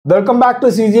Welcome back to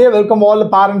CJ. Welcome all the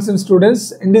parents and students.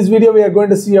 In this video, we are going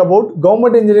to see about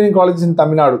government engineering colleges in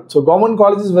Tamil Nadu. So, government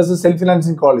colleges versus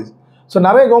self-financing college. So,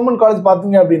 nare government college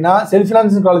பார்த்தீங்க அப்படினா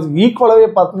self-financing college ஈக்குவலாவே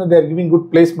பார்த்தீங்கன்னா they are giving good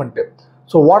placement.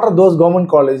 So, what are those government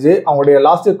colleges? அவங்களுடைய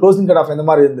last year closing cut off எந்த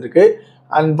மாதிரி இருந்திருக்கு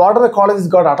and what are the colleges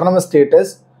got autonomous status?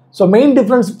 So, main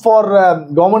difference for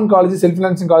government colleges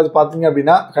self-financing college பார்த்தீங்க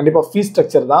அப்படினா கண்டிப்பா fee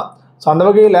structure தான். So, அந்த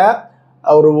வகையில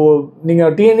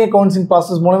நீங்கள் Tnea counseling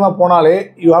process மூலமா போனாலே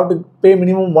you have to pay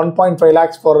minimum 1.5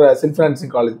 lakhs for self financing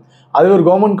college. அது ஒரு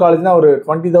கவர்மெண்ட் காலேஜ்னா ஒரு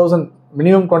 20,000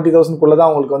 மினிமம் 20,000 குள்ள தான்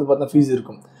உங்களுக்கு வந்து பார்த்தா ஃபீஸ்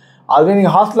இருக்கும். அதுவே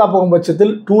நீங்கள் ஹாஸ்டலாக போகும்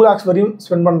பட்சத்தில் 2 lakhs வரையும்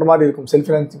ஸ்பெண்ட் பண்ணுற மாதிரி இருக்கும் செல்ஃப்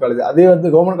ஃபைனான்சிங் காலேஜ். அதே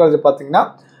வந்து கவர்மெண்ட் காலேஜ் பார்த்தீங்கன்னா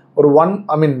ஒரு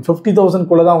 50,000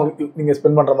 குள்ள தான் உங்களுக்கு நீங்கள்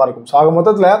ஸ்பெண்ட் பண்ணுற மாதிரி இருக்கும். ஸோ ஆக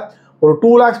மொத்தத்தில் ஒரு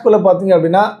 2 lakhs குள்ள பார்த்தீங்க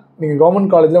அப்படின்னா நீங்கள்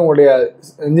கவர்மெண்ட் காலேஜில் உங்களுடைய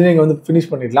இன்ஜினியரிங் வந்து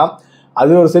ஃபினிஷ் பண்ணிடலாம்.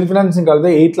 அது ஒரு செல்ஃப் ஃபினான்சிங்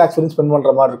காலேஜ் 8 lakhs வரைக்கும் ஸ்பெண்ட்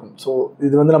பண்ணுற மாதிரி இருக்கும். ஸோ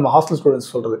இது வந்து நம்ம ஹாஸ்டல் ஸ்டூடெண்ட்ஸ்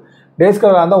சொல்கிறது. டேஸ்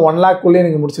காலேஜாக இருந்தால் 1 lakh குள்ளேயே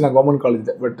நீங்கள் முடிச்சிடலாம் கவர்மெண்ட்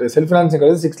காலேஜில். But self financing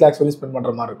college 6 lakhs வரைக்கும் ஸ்பெண்ட்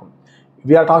பண்ணுற மாதிரி இருக்கும்.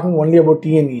 We are talking only about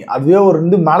Tnea. அதுவே ஒரு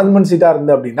மேனேஜ்மெண்ட் சீட்டாக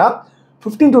இருந்து அப்படின்னா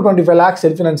 15 to 25 lakhs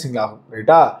செல்ஃப் ஃபினான்சிங் ஆகும்,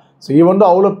 ரைட்டா? ஸோ இது வந்து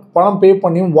அவ்வளோ பணம் பே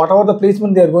பண்ணியும் what ever the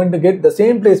placement they're going to get the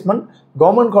same placement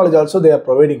government college also they are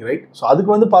providing, right? So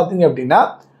அதுக்கு வந்து பார்த்தீங்க அப்படின்னா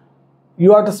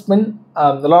you have to spend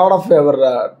lot of your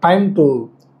time to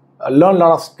learn a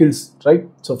lot of skills, right?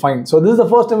 So fine. So this is the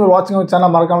first time you're watching our channel.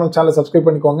 மறக்காம நம்ம சேனலை subscribe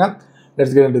பண்ணிக்கோங்க.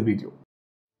 Let's get into the video.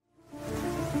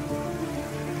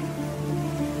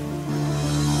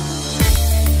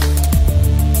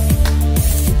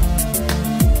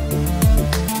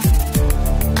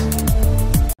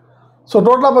 So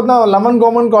டோட்டலாக பார்த்தீங்கன்னா 11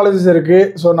 government colleges இருக்குது.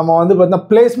 So நம்ம வந்து பார்த்தீங்கன்னா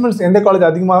பிளேஸ்மெண்ட்ஸ் எந்த காலேஜ்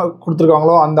அதிகமாக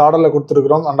கொடுத்துருக்காங்களோ அந்த ஆர்டரில்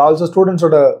கொடுத்துருக்குறோம். அண்ட் ஆல்சோ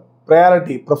ஸ்டூடெண்ட்ஸோட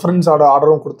ப்ரையாரிட்டி ப்ரிஃபரன்ஸோட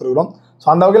ஆர்டரும் கொடுத்துருக்குறோம். ஸோ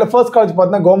அந்த வகையில் ஃபர்ஸ்ட் காலேஜ்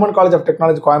பார்த்தீங்கன்னா government college of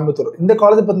technology Coimbatore. இந்த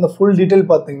காலேஜ் பார்த்தீங்கன்னா ஃபுல் டீட்டெயில்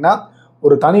பார்த்தீங்கன்னா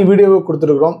ஒரு தனி வீடியோவை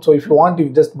கொடுத்துருக்குறோம். So if you want you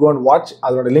just go and watch.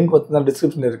 அதோட லிங்க் பார்த்தீங்கன்னா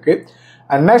டிஸ்கிரிப்ஷனில் இருக்குது.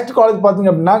 அண்ட் நெக்ஸ்ட் காலேஜ் பார்த்தீங்க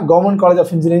அப்படின்னா government college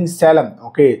of engineering Salem.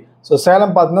 Okay, so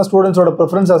Salem பார்த்தீங்கன்னா ஸ்டூடெண்ட்ஸோட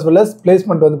preference as well as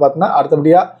placement வந்து பார்த்தீங்கன்னா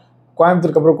அடுத்தபடியாக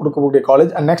கோயம்புத்தூருக்கு அப்புறம் கொடுக்கக்கூடிய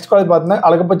காலேஜ். அண்ட் நெக்ஸ்ட் காலேஜ் பார்த்தீங்கன்னா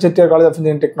Alagappa Chettiar college of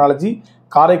engineering technology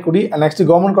Karaikudi. And next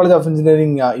government college of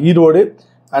engineering Erode.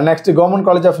 And next government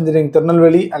college of engineering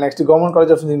Tirunelveli. And next government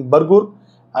college of engineering Bargur.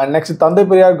 And next Thandai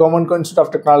Periyar Government Institute of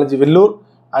Technology Vellore.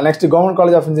 And next Government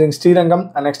College of Engineering Srirangam.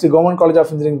 And next Government College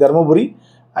of Engineering Dharmaburi.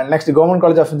 And next Government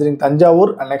College of Engineering Thanjavur.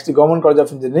 And next Government College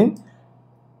of Engineering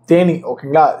Tnea.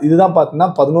 ஓகேங்களா, இதுதான் பார்த்தீங்கன்னா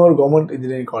 11 government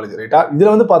engineering college, ரைட்டா?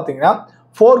 இதில் வந்து பார்த்தீங்கன்னா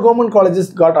 4 government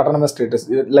colleges God autonomous status,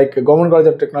 like government college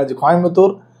of technology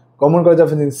Coimbatore, government college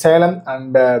of engineering Salem,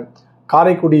 and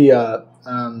Karaikudi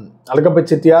Alagappa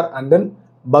Chettiar, and then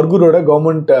பர்கூரோட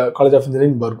government college of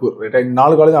engineering Bargur, ரைட்டா? இந்த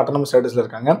 4 college autonomous ஸ்டேட்டஸில்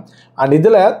இருக்காங்க. அண்ட்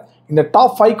இதில் இந்த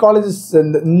டாப் 5 காலேஜஸ்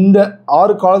இந்த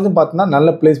 6 காலேஜும் பார்த்தீங்கன்னா நல்ல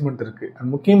பிளேஸ்மெண்ட் இருக்குது. அண்ட்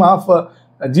முக்கியமாக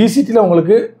ஜிசிடியில்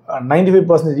உங்களுக்கு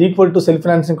 95% equal to self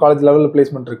financing college லெவலில்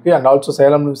பிளேஸ்மெண்ட் இருக்குது. அண்ட் ஆல்சோ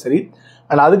சேலம்லும் சரி.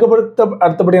 அண்ட்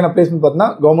அடுத்தபடியான பிளேஸ்மெண்ட் பார்த்தீங்கன்னா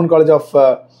government college of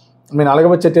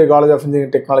Alagappa Chettiar college of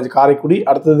engineering technology Karaikudi,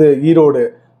 அடுத்தது ஈரோடு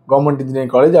கவர்மெண்ட்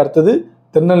இன்ஜினியரிங் காலேஜ், அடுத்தது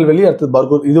திருநெல்வேலி, அடுத்தது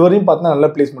பர்கூர். இதுவரையும் பார்த்தீங்கன்னா நல்ல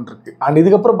பிளேஸ்மெண்ட் இருக்குது. அண்ட்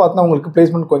இதுக்கப்புறம் பார்த்தீங்கன்னா உங்களுக்கு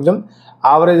பிளேஸ்மெண்ட் கொஞ்சம்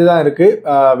ஆவரேஜ் தான்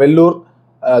இருக்குது. வெள்ளூர்,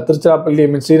 திருச்சிராப்பள்ளி,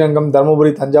 ஸ்ரீரங்கம்,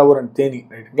 தருமபுரி, தஞ்சாவூர் அண்ட் தேனி,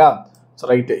 ரைட்டுங்களா? ஸோ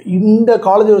ரைட்டு, இந்த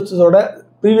college வச்சதோட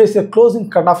previous year closing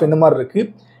cut off எந்த மாதிரி இருக்குது,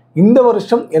 இந்த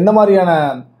வருஷம் எந்த மாதிரியான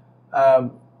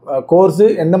கோர்ஸு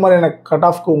எந்த மாதிரியான கட்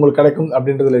ஆஃப்க்கு உங்களுக்கு கிடைக்கும்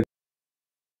அப்படின்றதுல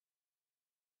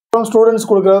ஸ்டூடெண்ட்ஸ்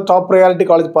கொடுக்குற டாப் ப்ரையாரிட்டி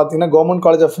காலேஜ் பார்த்தீங்கன்னா government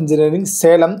college of engineering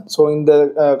Salem. So இந்த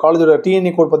காலேஜோட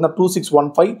Tnea கோட் பார்த்தீங்கன்னா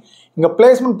 2615. இங்கே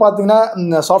பிளேஸ்மெண்ட்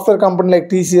பார்த்தீங்கன்னா software company like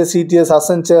TCS, CTS,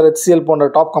 Accenture, HCL போன்ற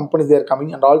top companies there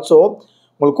coming. And also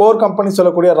உங்களுக்கு கோர் கம்பெனி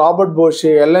சொல்லக்கூடிய ராபர்ட் போஷ்,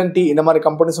 LNT இந்த மாதிரி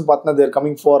கம்பெனிஸும் பார்த்தீங்கன்னா தேர்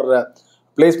coming for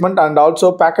placement. And also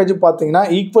package பார்த்தீங்கன்னா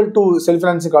ஈக்குவல் டு செல்ஃப்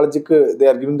ஃபினான்சிங் காலேஜுக்கு they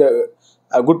are giving the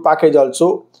good package also.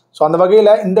 So அந்த வகையில்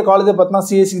இந்த காலேஜை பார்த்தீங்கன்னா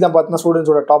சிஎஸ்சி தான் பார்த்தீங்கன்னா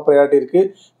ஸ்டூடெண்ட்ஸோட டாப் ப்ரையாரிட்டி இருக்குது.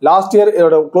 லாஸ்ட் இயர்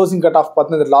இதோட க்ளோசிங் கட் ஆஃப்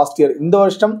பார்த்தீங்கன்னா லாஸ்ட் இயர். இந்த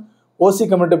வருஷம் ஓசி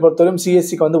கம்யூனிட்டி பொறுத்தவரையும்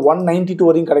சிஎஸ்சிக்கு வந்து 192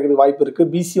 வரையும் கிடைக்கிறது வாய்ப்பு இருக்குது.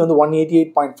 பிசி வந்து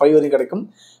 188.5 வரையும் கிடைக்கும்.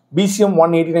 பிசிஎம்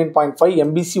 189.5,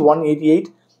 எம்பிசி 188,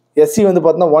 எஸ்சி வந்து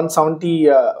பார்த்தீங்கன்னா 170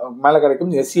 மேலே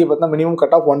கிடைக்கும். எஸ்சியை பார்த்தீங்கன்னா மினிமம்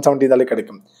கட் ஆஃப் 170 தாலே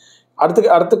கிடைக்கும்.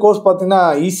 அடுத்த கோர்ஸ் பார்த்தீங்கன்னா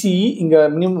இசிஇ இங்கே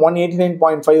மினிமம்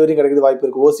 189.5 வரையும் கிடைக்கிறது வாய்ப்பு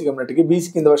இருக்குது ஓசி கம்யூனிட்டிக்கு.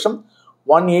 பிசிக்கு இந்த வருஷம்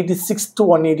 186 to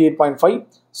 188.5.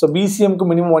 ஸோ பிசிஎம்க்கு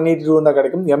மினிமம் 182 தான்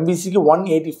கிடைக்கும். எம்பிசிக்கு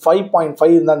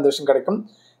 185.5 இருந்தால் இந்த வருஷம் கிடைக்கும்.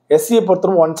 எஸ்சியை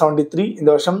பொறுத்தவரை 173 இந்த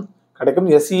வருஷம் கிடைக்கும்.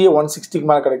 எஸ்சிஏ 160க்கு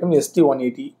மேலே கிடைக்கும். ST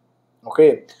 180. Okay,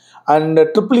 and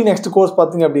triple next course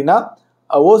பார்த்தீங்க அப்படின்னா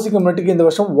ஓசி கம்யூனிட்டிக்கு இந்த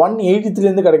வருஷம்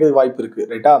 183 கிடைக்கிறது வாய்ப்பு இருக்குது,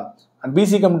 ரைட்டா? அண்ட்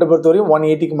பிசி கம்யூனிட்டி பொறுத்தவரையும்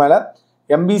 180க்கு மேலே.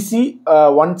 எம்பிசி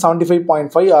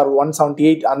 175.5 ஆர்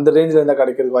 178 அந்த ரேஞ்சில் இருந்தால்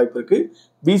கிடைக்கிறது வாய்ப்பு இருக்குது.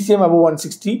 BCM above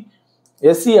 160,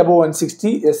 SC above 160,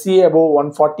 SCA above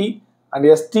 140, and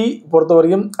ST பொறுத்த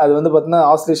வரையும் அது வந்து பார்த்தீங்கன்னா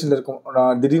ஆசிலேஷன் இருக்கும்,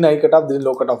 திடீர்னு ஹை கட் ஆஃப் திடீர்னு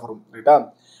லோ கட் ஆஃப் வரும் ரைட்டா.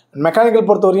 மெக்கானிக்கல்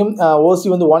பொறுத்த வரையும் ஓசி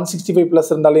வந்து 165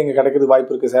 ப்ளஸ் இருந்தாலே இங்கே கிடைக்கிறது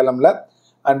வாய்ப்பு இருக்குது சேலமில்.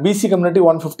 அண்ட் பிசி கம்யூனிட்டி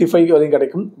 155 வரையும்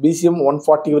கிடைக்கும், பிசிஎம்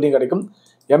 140 வரையும் கிடைக்கும்,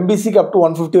 எம்பிசிக்கு அப் டு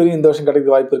 150 வரையும் இந்த வருஷம்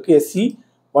கிடைக்கிறது வாய்ப்பு இருக்குது. எஸ்சி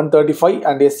 135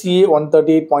 அண்ட் எஸ்சிஏ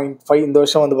 138.5 இந்த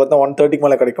வருஷம் வந்து பார்த்தா 130க்கு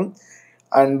மேலே கிடைக்கும்.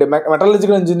 அண்ட்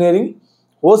மெட்டலர்ஜிக்கல் இன்ஜினியரிங்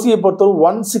ஓசியை பொறுத்தவரை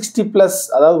 160 ப்ளஸ்,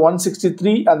 அதாவது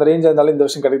 163 அந்த ரேஞ்ச் இருந்தாலும் இந்த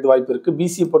வருஷம் கிடைக்கிறது வாய்ப்பு இருக்குது.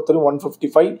 பிசியை பொறுத்தவரை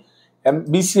 155,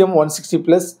 பிசிஎம் 160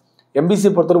 ப்ளஸ்,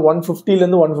 எம்பிசியை பொறுத்தவரை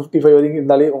 150லேருந்து 155 வரைக்கும்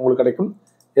இருந்தாலே உங்களுக்கு கிடைக்கும்.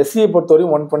 எஸ்சியை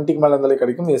பொறுத்தவரையும் 120க்கு மேலே இருந்தாலே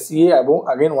கிடைக்கும், எஸ்சிஏ அபோவ்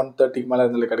அகைன் 130க்கு மேலே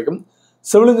இருந்தாலே கிடைக்கும்.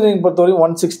 சிவில் இன்ஜினியரிங் பொறுத்தவரையும்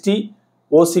 160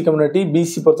 ஓசி கம்யூனிட்டி,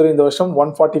 பிசி பொறுத்தவரையும் இந்த வருஷம்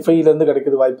 145லேருந்து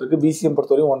கிடைக்கிறது வாய்ப்பு இருக்குது, பிசிஎம்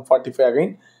பொறுத்தவரையும் 145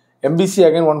 அகைன், எம்பிசி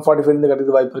அகைன் 145லேருந்து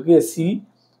கிடைக்கிறது வாய்ப்பு இருக்குது, எஸ்சி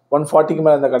 140க்கு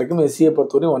மேலே இருந்தால் கிடைக்கும், எஸ்சியை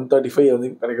பொறுத்தவரையும் 135 வந்து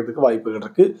கிடைக்கிறதுக்கு வாய்ப்புகள்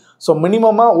இருக்குது. ஸோ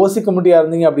மினிமமாக ஓசி கம்யூனிட்டியாக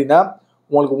இருந்தீங்க அப்படின்னா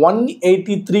உங்களுக்கு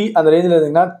 183 அந்த ரேஞ்சில்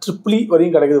இருந்தீங்கன்னா ட்ரிபிள்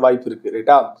வரையும் கிடைக்கிறது வாய்ப்பு இருக்குது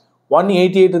ரைட்டா.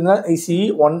 188 இருந்தால் இசிஇ,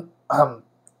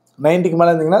 190க்கு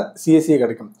மேலே இருந்தீங்கன்னா சிஎஸ்சிஏ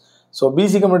கிடைக்கும். ஸோ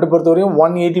பிசி கம்யூனிட்டி பொறுத்தவரையும்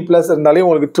 180 ப்ளஸ் இருந்தாலே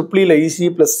உங்களுக்கு ட்ரிபிளில் இசிஇ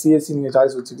ப்ளஸ் சிஎஸ்சி நீங்கள்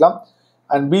சாய்ஸ் வச்சுக்கலாம்.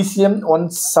 அண்ட் பிசிஎம்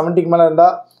 170க்கு மேலே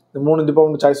இருந்தால் இந்த 3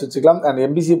 டிபார்ட்மெண்ட் சாய்ஸ் வச்சுக்கலாம். அண்ட்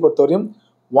எம்பிசியை பொறுத்தவரையும்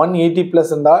 180 ப்ளஸ்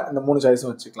இருந்தால் இந்த 3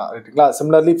 சாய்ஸும் வச்சுக்கலாம் ரைட்டுங்களா.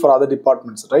 Similarly for other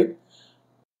departments right.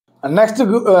 Next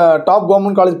top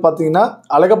government college பார்த்தீங்கன்னா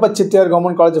Alagappa Chettiar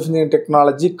government college of engineering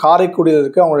technology காரைக்குடியில்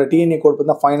இருக்குது. அவங்களோட டிஎன்ஏ கோட்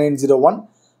பார்த்தீங்கன்னா 5901.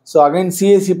 ஸோ அகைன்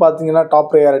சிஎஸ்சி பார்த்தீங்கன்னா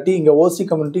டாப் ப்ரையாரிட்டி. இங்கே ஓசி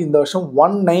கம்யூனிட்டி இந்த வருஷம்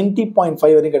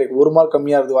 190.5 வரையும் கிடைக்கும், ஒரு மார்க்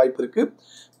கம்மியாக இருக்க வாய்ப்பு இருக்குது.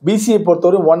 பிசிஐ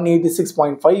பொறுத்தவரை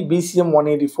 186.5, பிசிஎம்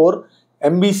 184,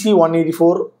 எம்பிசி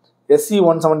 184, எஸ்சி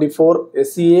 174,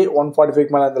 எஸ்சிஏ 145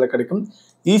 மேலே இருந்தால் கிடைக்கும்.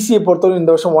 இசிஐ பொறுத்தவரை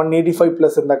இந்த வருஷம் 185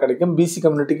 ப்ளஸ் இருந்தால் கிடைக்கும். பிசி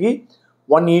கம்யூனிட்டிக்கு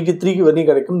 183 வரையும்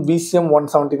கிடைக்கும், பிசிஎம்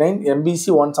 179, எம்பிசி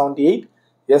 178,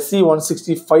 எஸ்சி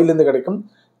 165லேருந்து கிடைக்கும்.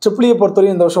 ட்ரிபிளியை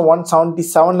பொறுத்தவரையும் இந்த வருஷம்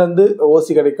 177லேருந்து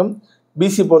ஓசி கிடைக்கும்,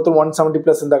 பிசி பொறுத்தவரை 170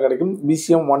 ப்ளஸ் இருந்தால் கிடைக்கும்,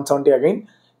 பிசிஎம் 170 அகைன்,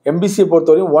 எம்பிசியை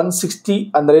பொறுத்தவரையும் 160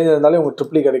 அந்த ரேஞ்சில் இருந்தாலே உங்களுக்கு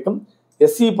ட்ரிபிளி கிடைக்கும்,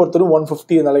 எஸ்சி பொறுத்தவரையும்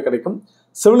 150 இருந்தாலே கிடைக்கும்.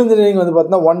 சிவில் இன்ஜினியரிங் வந்து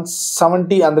பார்த்தீங்கன்னா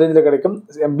 170 அந்த ரேஞ்சில் கிடைக்கும்,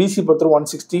 பிசி பொறுத்தவரை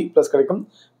 160 ப்ளஸ் கிடைக்கும்,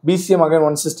 BCM again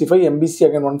 165, MBC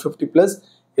again 150 plus,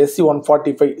 SC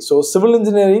 145. So civil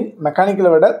engineering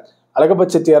மெக்கானிக்கலை விட அழகப்பா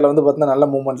செட்டியாரில் வந்து பார்த்தீங்கன்னா நல்ல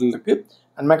மூவ்மெண்ட்டில் இருக்குது.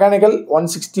 அண்ட் மெக்கானிக்கல்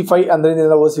 165 அந்த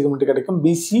ரேஞ்சில் தான் ஓசி கம்யூனிட்டி கிடைக்கும்,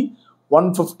 பிசி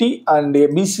 150 அண்ட்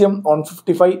பிசிஎம்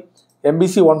 155,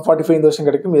 எம்பிசி 145 இந்த வருஷம்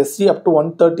கிடைக்கும், எஸ்சி அப் டு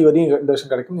 130 வரையும் இந்த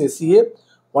வருஷம் கிடைக்கும், எஸ்சிஏ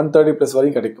 130 ப்ளஸ்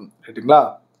வரையும் கிடைக்கும் ரைட்டுங்களா.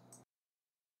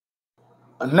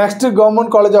 Next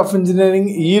government college of engineering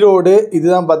Erode,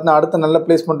 இதுதான் பார்த்தீங்கன்னா அடுத்த நல்ல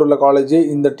பிளேஸ்மெண்ட் உள்ள காலேஜ்.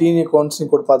 இந்த டிஎன்ஏ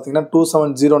கவுன்சிலிங் கோட் பார்த்தீங்கன்னா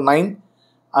 2709.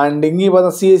 அண்ட் இங்கேயும்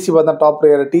பார்த்தா சிஎஸ்சி பார்த்தா top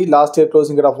priority, last year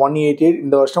closing rate of 188,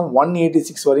 இந்த வருஷம்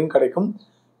 186 வரையும் கிடைக்கும்.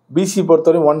 பிசி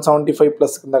பொறுத்தவரையும் 175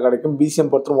 ப்ளஸ் இருந்தால் கிடைக்கும், பிசிஎம்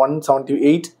பொறுத்தவரை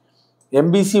 178,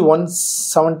 எம்பிசி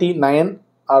 179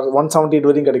 ஆர் 178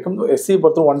 வரையும் கிடைக்கும், எஸ்சி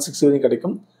பொறுத்தவரை 160 வரையும்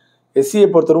கிடைக்கும், எஸ்சியை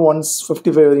பொறுத்தவரை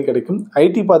 155 வரையும் கிடைக்கும்.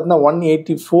 ஐடி பார்த்தீங்கன்னா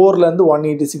 184லேருந்து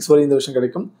 186 வரையும் இந்த வருஷம்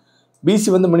கிடைக்கும். பிசி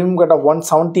வந்து மினிமம் கட் ஆஃப்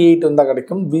 178 இருந்தால்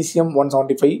கிடைக்கும், பிசிஎம்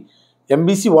 175,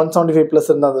 எம்பிசி 175 ப்ளஸ்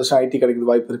இருந்தால் அந்த வருஷம் ஐடி கிடைக்கிறது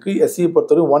வாய்ப்பு இருக்குது. எஸ்சியை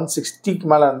பொறுத்தவரை 160க்கு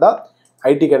மேலே இருந்தால்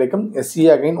ஐடி கிடைக்கும், SC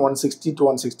again 160 to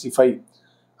 165.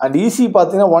 And EC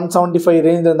பார்த்தீங்கன்னா 175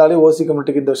 ரேஞ்ச் இருந்தாலே ஓசி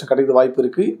கம்யூனிட்டிக்கு இந்த வருஷம் கிடைக்கிறது வாய்ப்பு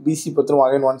இருக்குது. பிசி பொறுத்தவரை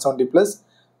அகைன் 170 ப்ளஸ்,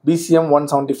 பிசிஎம்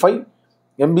 175,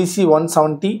 எம்பிசி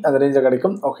 170 அந்த ரேஞ்சில்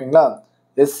கிடைக்கும் ஓகேங்களா.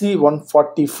 எஸ்சி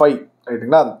 145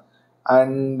 ரைட்டுங்களா.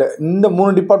 அண்ட் இந்த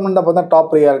 3 டிபார்ட்மெண்ட் தான் பார்த்தா top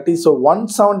priority. So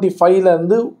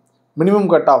 175லேருந்து minimum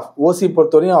cut off ஓசி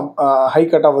பொறுத்தவரையும் ஹை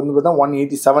கட் ஆஃப் வந்து பார்த்தா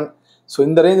 187. ஸோ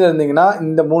இந்த ரேஞ்சில் இருந்தீங்கன்னா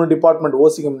இந்த 3 டிபார்ட்மெண்ட்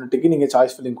ஓசி கம்யூனிட்டிக்கு நீங்கள்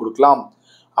சாய்ஸ் ஃபில்லிங் கொடுக்கலாம்.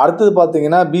 அடுத்தது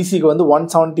பார்த்தீங்கன்னா பிசிக்கு வந்து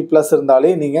 170 ப்ளஸ் இருந்தாலே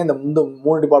நீங்கள் இந்த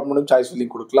 3 டிபார்ட்மெண்ட்டும் சாய்ஸ்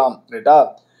ஃபில்லிங் கொடுக்கலாம் ரைட்டா.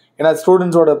 ஏன்னா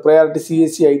ஸ்டூடெண்ட்ஸோட priority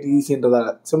CSC ID இசின்றதால.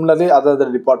 Similarly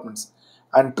other departments.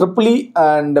 And triple E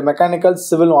and mechanical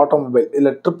civil automobile,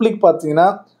 இதில் ட்ரிபிளிக்கு பார்த்தீங்கன்னா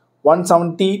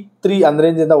 173 அந்த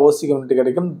ரேஞ்ச் இருந்தால் ஓசி கம்யூனிட்டி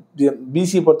கிடைக்கும்.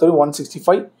 பிசி பொறுத்தவரை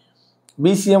 165,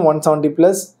 பிசிஎம் 170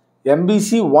 ப்ளஸ்,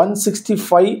 எம்பிசி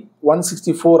 165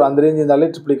 164 அந்த ரேஞ்ச் இருந்தாலே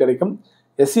ட்ரிபிளி கிடைக்கும்.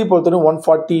 எஸ்சி பொறுத்தவரை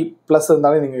 140 ப்ளஸ்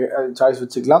இருந்தாலே நீங்கள் சாய்ஸ்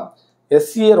வச்சுக்கலாம்.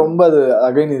 எஸ்சியே ரொம்ப அது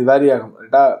அகைன் இது வேரி ஆகும்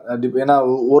ரைட்டா. ஏன்னா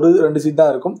 1-2 சீட்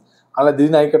தான் இருக்கும், அதனால்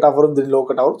திடீர்னு ஹை கட் ஆஃப் வரும், திடீர்னு லோ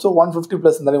கட் ஆகும். ஸோ 150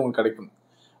 ப்ளஸ் இருந்தாலே உங்களுக்கு கிடைக்கும்.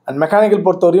 அண்ட் மெக்கானிக்கல்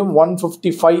பொறுத்தவரையும்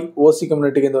 155 ஓசி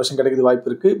கம்யூனிட்டிக்கு இந்த வருஷம் கிடைக்கிறது வாய்ப்பு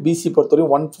இருக்குது. பிசி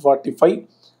பொறுத்தவரையும் 145,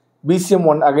 பிசிஎம்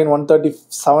அகைன்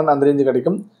 137 அந்த ரேஞ்சு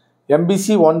கிடைக்கும்,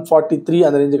 எம்பிசி 143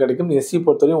 அந்த ரேஞ்சு கிடைக்கும், எஸ்சி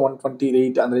பொறுத்தவரையும்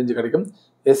 128 அந்த ரேஞ்சு கிடைக்கும்,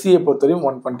 எஸ்சியை பொறுத்தவரையும்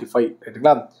 125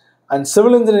 ரைட்டுங்களா. அண்ட்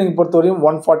சிவில் இன்ஜினியரிங் பொறுத்தவரையும்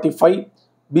 145,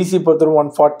 பிசி பொறுத்தவரையும்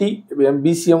 140,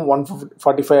 BCM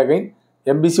 145 again,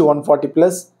 MBC 140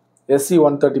 plus, SC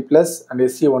 130 plus and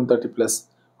SC 130 plus.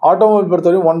 Automobile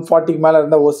பொறுத்தவரையும் 140க்கு மேலே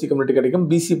இருந்தால் ஓசி கம்யூனிட்டி கிடைக்கும்.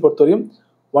 பிசி பொறுத்தவரையும்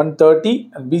 130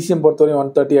 அண்ட் பிசிஎம் பொறுத்தவரையும்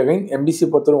 130 அகைன், எம்பிசி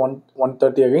பொறுத்தவரையும்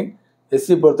 130 அகைன்,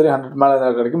 எஸ்சி பொறுத்தவரையும் 100 மேலே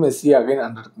இருந்தால் கிடைக்கும், எஸ்சி அகைன்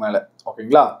 100க்கு மேலே.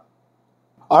 ஓகேங்களா?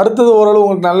 அடுத்தது ஓரளவு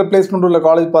உங்களுக்கு நல்ல பிளேஸ்மெண்ட் உள்ள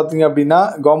காலேஜ் பார்த்தீங்க அப்படின்னா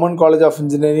government college of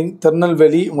engineering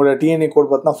Tirunelveli. உங்களோட டிஎன்ஏ கோட்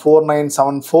பார்த்தீங்கன்னா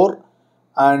 4974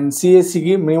 அண்ட்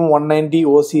சிஎஸ்சிக்கு மினிமம் 190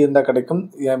 ஓசி இருந்தால் கிடைக்கும்.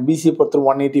 பிசி பொறுத்த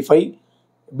 185,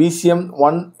 பிசிஎம்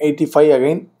 185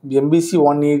 அகைன், எம்பிசி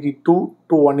 182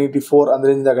 to 184 அந்த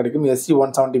ரேஞ்ச் தான் கிடைக்கும். SC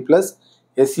 170 plus,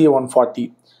 SC 140.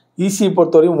 இசி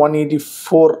பொறுத்தவரையும்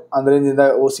 184 அந்த ரேஞ்ச்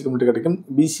தான் ஓசிக்கு மட்டும் கிடைக்கும்.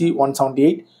 PC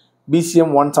 178,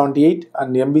 BCM 178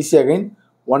 and MBC again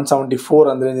 174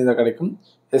 அந்த ரேஞ்ச் தான் கிடைக்கும்.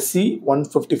 எஸ்சி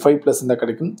 155 ப்ளஸ் இருந்தால்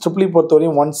கிடைக்கும். ட்ரிபிள்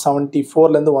பொறுத்தவரையும்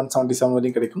 174லேருந்து 177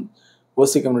 வரையும் கிடைக்கும்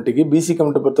ஓசி கம்யூனிட்டிக்கு. பிசி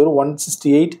கம்யூனிட்டி பொறுத்தவரை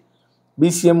 168,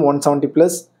 BCM 170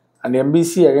 plus and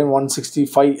MBC again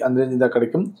 165 அந்த ரேஞ்ச் தான்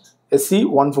கிடைக்கும். எஸ்சி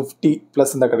 150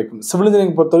 ப்ளஸ் இருந்தால் கிடைக்கும். சிவில்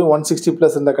இன்ஜினியரிங் பொறுத்தவரை 160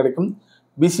 ப்ளஸ் இருந்தால் கிடைக்கும்.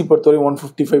 பிசி பொறுத்தவரை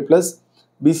 155 ப்ளஸ்,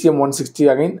 பிசிஎம் 160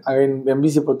 அகைன்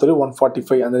எம்பிசி பொறுத்தவரை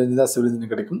 145 அந்த ரேஞ்ச் தான் சிவில்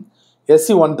இன்ஜினியரிங் கிடைக்கும்.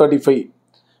 எஸ்சி 135.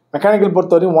 மெக்கானிக்கல்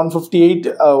பொறுத்தவரையும் 158,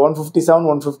 157,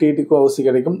 158க்கு ஓசி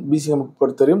கிடைக்கும். பிசிஎம்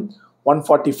பொறுத்தவரையும்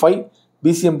 145,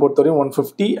 பிசிஎம் பொறுத்தவரையும்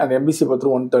 150 அண்ட் எம்பிசி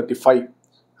பொறுத்தவரை 135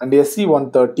 அண்ட் எஸ்சி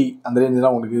 130 அந்த ரேஞ்சு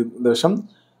தான் உங்களுக்கு இந்த வருஷம்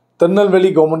Tirunelveli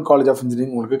government college of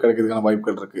engineering உங்களுக்கு கிடைக்கிறதுக்கான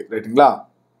வாய்ப்புகள் இருக்குது. ரைட்டுங்களா?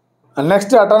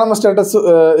 நெக்ஸ்ட் அட்டானமஸ் ஸ்டேட்டஸ்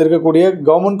இருக்கக்கூடிய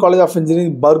government college of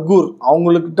engineering Bargur.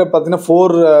 அவங்கக்கிட்ட பார்த்தீங்கன்னா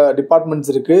 4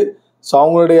 டிபார்ட்மெண்ட்ஸ் இருக்குது. ஸோ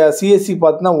அவங்களுடைய சிஎஸ்சி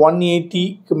பார்த்தீங்கன்னா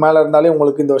 180க்கு மேலே இருந்தாலே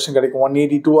உங்களுக்கு இந்த வருஷம் கிடைக்கும்.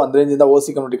 182 அந்த ரேஞ்ச் இருந்தால் ஓசி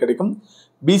கம்யூனிட்டி கிடைக்கும்.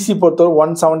 பிசி பொறுத்தவரை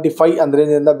 175 அந்த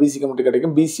ரேஞ்ச் இருந்தால் பிசி கம்யூனிட்டி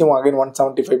கிடைக்கும். பிசிஎம் அகைன்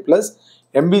 175 ப்ளஸ்,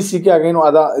 எம்பிசிக்கு அகைன்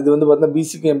அதான் இது வந்து பார்த்தீங்கன்னா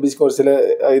பிசிக்கு எம்பிசிக்கு ஒரு சில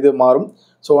இது மாறும்.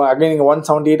 ஸோ அகைன் நீங்கள்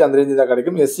 178 அந்த ரேஞ்சு தான்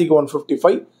கிடைக்கும். எஸ்சிக்கு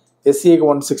 155, எஸ்சிஏக்கு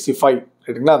 165.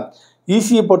 ரைட்டுங்களா?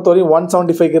 இசியை பொறுத்தவரையும்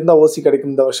 175க்கு இருந்தால் ஓசி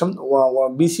கிடைக்கும் இந்த வருஷம்.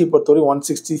 பிசியை பொறுத்தவரையும்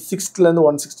 166லேருந்து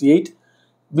 168,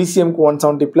 பிசிஎம்க்கு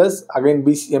 170 ப்ளஸ் அகைன்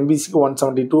எம்பிசிக்கு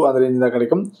 172 அந்த ரேஞ்சு தான்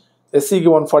கிடைக்கும். எஸ்சிக்கு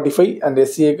 145 அண்ட்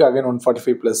எஸ்சிஏக்கு அகைன்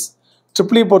 145 ப்ளஸ்.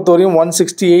 ட்ரிபிள் பொறுத்தவரையும்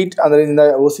 168 அந்த ரேஞ்சு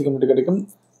தான் ஓசிக்கு மட்டும் கிடைக்கும்.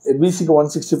 பிசிக்கு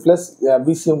 160 ப்ளஸ்,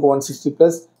 பிசிஎம்க்கு 160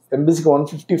 ப்ளஸ், எம்பிசிக்கு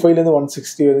 155லேருந்து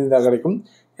 160 வரையும் தான் கிடைக்கும்.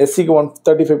 எஸ்சிக்கு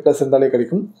 135 ப்ளஸ் இருந்தாலே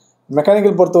கிடைக்கும்.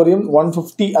 மெக்கானிக்கல் பொறுத்தவரையும்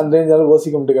 150 அந்த ரேஞ்சால்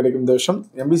ஓசிக்கு மட்டும் கிடைக்கும் இந்த வருஷம்.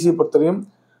 பிசியை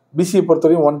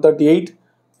பொறுத்தவரையும் 138,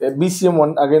 பிசிஎம்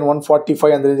அகைன்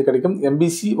 145 அந்த ரேஞ்சு கிடைக்கும்.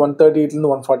 எம்பிசி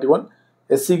 138லேருந்து 141,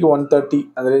 எஸ்சிக்கு 130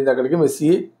 அந்த ரேஞ்ச் தான் கிடைக்கும்.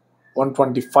 எஸ்சிஏ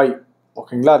 125.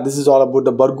 ஓகேங்களா? This is all about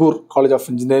the Bargur college of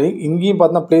engineering. இங்கேயும்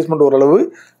பார்த்தீங்கன்னா பிளேஸ்மெண்ட் ஓரளவு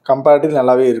கம்பேரிட்டிவ்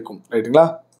நல்லாவே இருக்கும். ரைட்டுங்களா?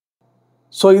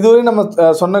 ஸோ இதுவரை நம்ம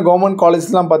சொன்ன கவர்மெண்ட்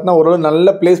காலேஜ்லாம் பார்த்தீங்கன்னா ஓரளவு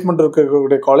நல்ல பிளேஸ்மெண்ட்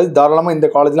இருக்கக்கூடிய காலேஜ். தாராளமாக இந்த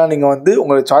காலேஜ்லாம் நீங்கள் வந்து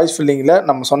உங்களோட சாய்ஸ் ஃபில்லிங்கில்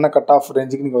நம்ம சொன்ன கட் ஆஃப்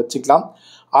ரேஞ்சுக்கு நீங்கள் வச்சுக்கலாம்.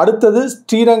 அடுத்தது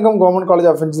Srirangam government college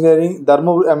of engineering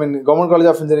Dharmapuri, government college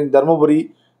of engineering Dharmapuri,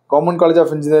 government college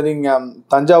of engineering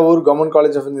Thanjavur, government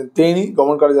college of engineering Theni,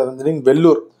 government college of engineering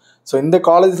Vellur. So இந்த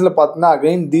காலேஜில் பார்த்தீங்கன்னா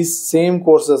அகைன் தீஸ் சேம்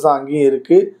கோர்சஸ் தான் அங்கேயும்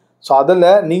இருக்குது. ஸோ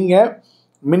அதில் நீங்கள்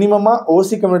மினிமமாக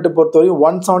ஓசி கம்யூனிட்டி பொறுத்தவரை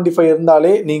 175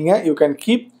 இருந்தாலே நீங்கள் you can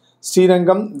keep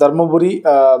Srirangam, Dharmapuri,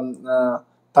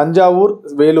 Thanjavur,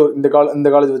 Vellore இந்த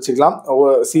காலேஜ் வச்சுக்கலாம்.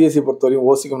 சிஎஸ்சி பொறுத்தவரையும்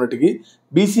ஓசி கம்யூனிட்டிக்கு.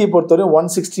 பிசியை பொறுத்தவரையும்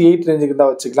 168 ரேஞ்சுக்கு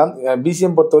தான் வச்சுக்கலாம்.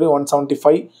 பிசிஎம் பொறுத்தவரையும்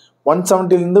 175,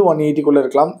 170லேருந்து 180க்குள்ளே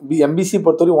இருக்கலாம். எம்பிசி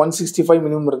பொறுத்தவரையும் 165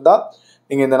 மினிமம் இருந்தால்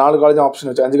நீங்கள் இந்த 4 காலேஜ்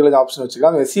ஆப்ஷன் 5 காலேஜ் ஆப்ஷன்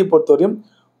வச்சுக்கலாம். எஸ்சியை பொறுத்தவரையும்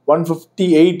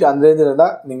 158 அந்த ரேஞ்சில்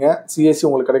இருந்தால் நீங்கள் சிஎஸ்சி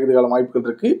உங்களுக்கு கிடைக்கிறதுக்கான வாய்ப்புகள்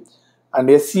இருக்குது. அண்ட்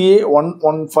எஸ்சிஏ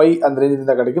 115 அந்த ரேஞ்சில்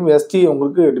இருந்தால் கிடைக்கும். எஸ்டி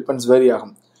உங்களுக்கு டிபெண்ட்ஸ் வேரி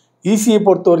ஆகும். இசியை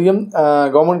பொறுத்தவரையும்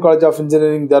government college of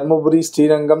engineering Dharmapuri,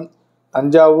 Srirangam,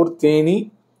 Thanjavur, Theni,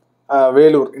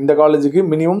 Vellore இந்த காலேஜுக்கு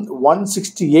மினிமம்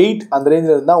 168 அந்த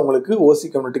ரேஞ்சில் இருந்தால் உங்களுக்கு ஓசி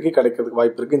கம்யூனிட்டிக்கு கிடைக்கிறதுக்கு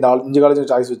வாய்ப்பு இருக்குது. இந்த 5 காலேஜ்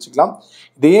சாய்ஸ் வச்சுக்கலாம்.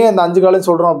 இதே இந்த 5 காலேஜ்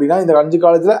சொல்கிறோம் அப்படின்னா இந்த 5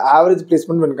 காலேஜில் average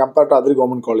placement when compared to other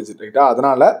government college. ரைட்டா?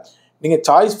 அதனால் நீங்கள்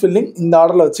சாய்ஸ் ஃபில்லிங் இந்த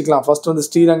ஆர்டரில் வச்சுக்கலாம். ஃபர்ஸ்ட் வந்து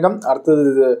ஸ்ரீரங்கம்,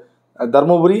 அடுத்தது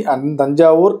தர்மபுரி அண்ட்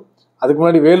தஞ்சாவூர், அதுக்கு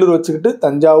முன்னாடி வேலூர் வச்சுக்கிட்டு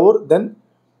தஞ்சாவூர், தென்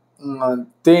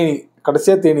தேனி,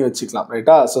 கடைசியாக தேனி வச்சுக்கலாம்.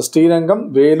 ரைட்டா? ஸோ ஸ்ரீரங்கம்,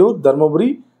 வேலூர், தர்மபுரி,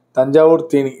 தஞ்சாவூர்,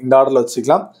 தேனி இந்த ஆர்டரில்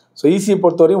வச்சுக்கலாம். ஸோ இசியை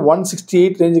பொறுத்தவரையும்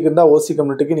 168 ரேஞ்சுக்கு இருந்தால் ஓசி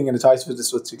கம்யூனிட்டிக்கு நீங்கள் இந்த சாய்ஸ்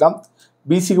வச்சுக்கலாம்.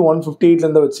 பிசிக்கு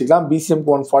 158லேருந்து வச்சுக்கலாம்.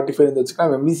 பிசிஎம்க்கு 145லேருந்து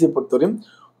வச்சுக்கலாம். எம்பிசியை பொறுத்தவரையும்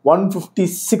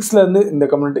 156லேருந்து இந்த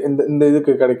கம்யூனிட்டி இந்த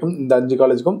இதுக்கு கிடைக்கும் இந்த 5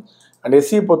 காலேஜுக்கும். அண்ட்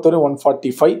எஸ்சியை பொறுத்தவரையும்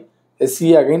 145,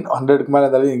 எஸ்சிஏ அகைன் 100க்கு மேலே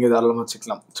இருந்தாலும் நீங்கள் தாராளமாக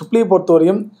வச்சுக்கலாம். ட்ரிபிளை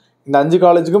பொறுத்தவரையும் இந்த 5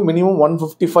 காலேஜுக்கும் மினிமம்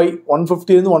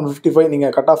 150லேருந்து 155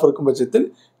 நீங்கள் கட் ஆஃப் இருக்கும் பட்சத்தில்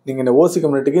நீங்கள் இந்த ஓசி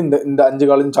கம்யூனிட்டிக்கு இந்த 5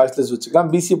 காலேஜ் சாய்ஸ் லிஸ்ட் வச்சுக்கலாம்.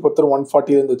 பிசியை பொறுத்தவரை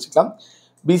 140லேருந்து வச்சுக்கலாம்.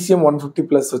 பிசிஎம் 150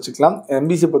 ப்ளஸ் வச்சுக்கலாம்.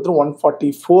 எம்பிசி பொறுத்தவரை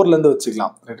 144லேருந்து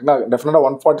வச்சுக்கலாம். ரைட்டுங்களா? டெஃபினட்டாக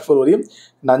 144 வரையும்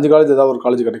இந்த 5 காலேஜ் ஏதாவது ஒரு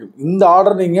காலேஜ் கிடைக்கும். இந்த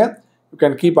ஆர்டர் நீங்கள் you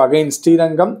can keep again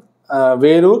Srirangam,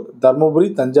 Vellore, Dharmapuri,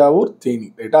 Thanjavur, Theni.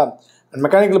 ரைட்டா? அண்ட்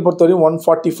மெக்கானிக்கல் பொறுத்தவரையும்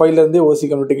 145லேருந்தே ஓசி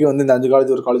கம்யூனிட்டிக்கு வந்து இந்த 5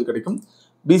 காலேஜ் ஒரு காலேஜ் கிடைக்கும்.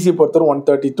 பிசிஏ பொறுத்தவரை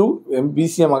 132,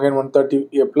 BCM again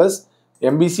 130A plus,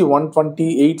 MBC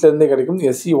 128லேருந்தே கிடைக்கும்,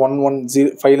 எஸ்சி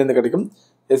 115லேருந்து கிடைக்கும்,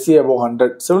 எஸ்சி above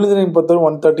 100. சிவில் இன்ஜினியரிங் பொறுத்தவரை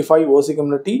 135 ஓசி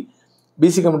கம்யூனிட்டி,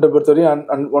 பிசி கம்யூனிட்டி பொறுத்தவரை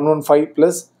 115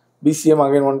 plus, BCM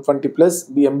again 120 plus,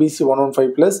 MBC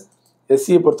 115 plus,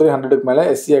 எஸ்சியை பொறுத்தவரை 100க்கு மேலே,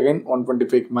 எஸ்சி அகைன்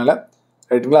 125க்கு மேலே,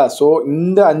 ரைட்டுங்களா? ஸோ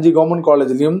இந்த 5 government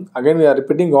காலேஜ்லையும் again we are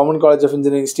repeating government college of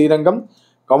engineering Srirangam,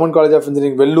 government college of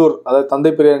engineering Vellur, அதாவது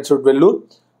தந்தை Periyar institute Vellur,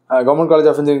 government college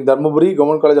of engineering Dharmapuri,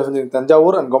 government college of engineering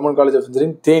Thanjavur and government college of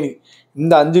engineering Theni.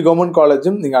 இந்த 5 government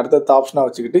காலேஜும் நீங்கள் அடுத்தடுத்த ஆப்ஷனாக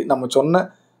வச்சுக்கிட்டு நம்ம சொன்ன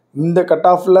இந்த கட்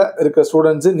ஆஃபில் இருக்கிற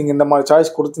ஸ்டூடெண்ட்ஸு நீங்கள் இந்த மாதிரி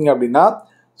சாய்ஸ் கொடுத்தீங்க அப்படின்னா,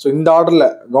 ஸோ இந்த ஆர்டரில்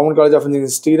government college of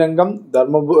engineering Srirangam,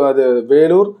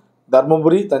 Vellore,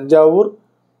 Dharmapuri, Thanjavur,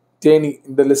 Theni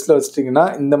இந்த லிஸ்ட்டில் வச்சுட்டிங்கன்னா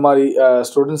இந்த மாதிரி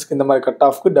ஸ்டூடெண்ட்ஸ்க்கு இந்த மாதிரி கட்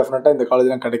ஆஃப்க்கு டெஃபினட்டாக இந்த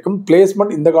காலேஜ்லாம் கிடைக்கும்.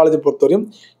 பிளேஸ்மெண்ட் இந்த காலேஜை பொறுத்தவரையும்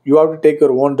you have to take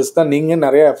your own risk தான். நீங்கள்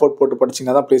நிறைய எஃபோர்ட் போட்டு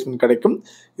படிச்சிங்கன்னா தான் பிளேஸ்மெண்ட் கிடைக்கும்.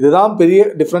 இதுதான் பெரிய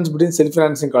difference between self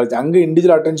financing college. அங்கே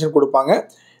இண்டிவிஜுவல் அட்டென்ஷன் கொடுப்பாங்க,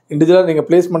 இண்டிவிஜுவலாக நீங்கள்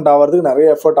பிளேஸ்மெண்ட் ஆகிறதுக்கு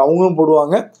நிறைய எஃபர்ட் அவங்களும்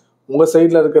போடுவாங்க, உங்கள்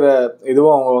சைடில் இருக்கிற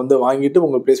இதுவும் அவங்க வந்து வாங்கிட்டு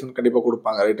உங்களுக்கு பிளேஸ்மெண்ட் கண்டிப்பாக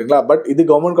கொடுப்பாங்க, ரைட்டுங்களா? பட் இது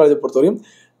கவர்மெண்ட் காலேஜை பொறுத்தவரையும்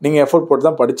நீங்கள் எஃபோர்ட் போட்டு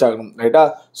தான் படிச்சாகணும், ரைட்டா?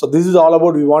 So this is all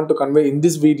about we want to convey in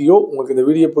this video. உங்களுக்கு இந்த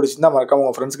வீடியோ பிடிச்சிருந்தா மறக்காம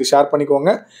உங்கள் ஃப்ரெண்ட்ஸ்க்கு ஷேர்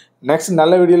பண்ணிக்கோங்க. நெக்ஸ்ட்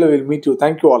நல்ல வீடியோவில் will meet you.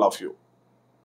 Thank you all of you.